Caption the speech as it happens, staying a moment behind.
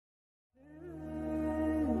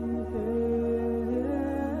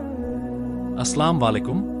Assalamu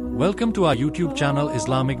alaikum. Welcome to our YouTube channel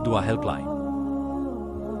Islamic Dua Helpline.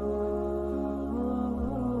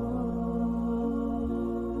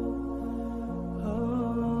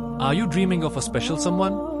 Are you dreaming of a special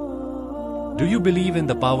someone? Do you believe in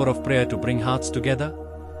the power of prayer to bring hearts together?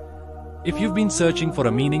 If you've been searching for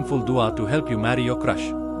a meaningful dua to help you marry your crush,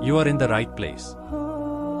 you are in the right place.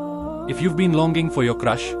 If you've been longing for your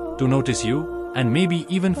crush to notice you, and maybe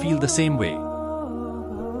even feel the same way,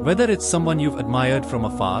 whether it's someone you've admired from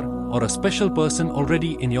afar or a special person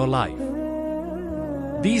already in your life,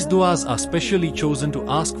 these duas are specially chosen to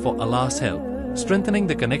ask for Allah's help, strengthening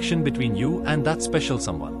the connection between you and that special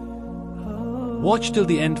someone. Watch till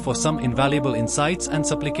the end for some invaluable insights and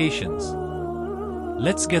supplications.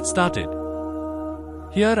 Let's get started.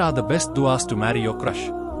 Here are the best duas to marry your crush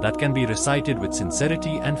that can be recited with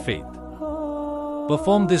sincerity and faith.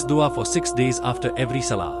 Perform this dua for 6 days after every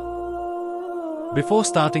salah. Before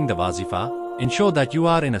starting the wazifa, ensure that you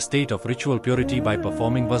are in a state of ritual purity by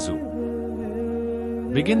performing wuzu.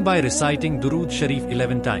 Begin by reciting Durood Sharif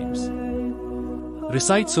 11 times.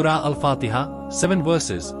 Recite Surah Al-Fatiha, 7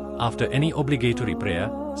 verses, after any obligatory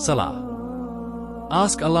prayer, salah.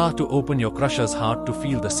 Ask Allah to open your crusher's heart to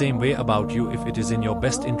feel the same way about you if it is in your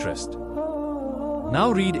best interest.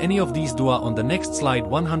 Now read any of these dua on the next slide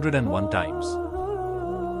 101 times.